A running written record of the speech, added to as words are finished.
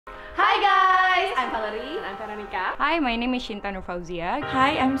Hi guys, I'm Valerie. And I'm Veronika. Hi, my name is Shinta Nurfauzia.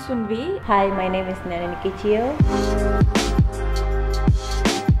 Hi, I'm Sunvi. Hi, my name is Nikicio.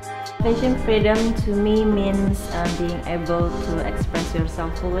 Fashion freedom to me means being able to express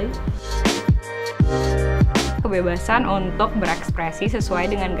yourself fully. Kebebasan untuk berekspresi sesuai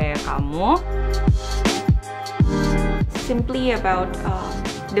dengan gaya kamu. Simply about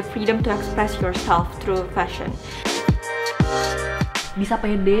the freedom to express yourself through fashion. Bisa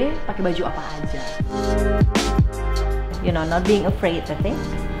pede pakai baju apa aja. You know, not being afraid, I think,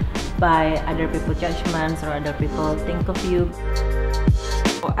 by other people's judgments or other people think of you.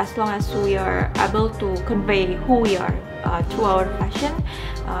 As long as we are able to convey who we are through our fashion,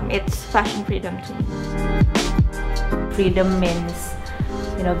 it's fashion freedom to me. Freedom means,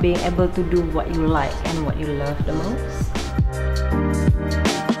 you know, being able to do what you like and what you love the most.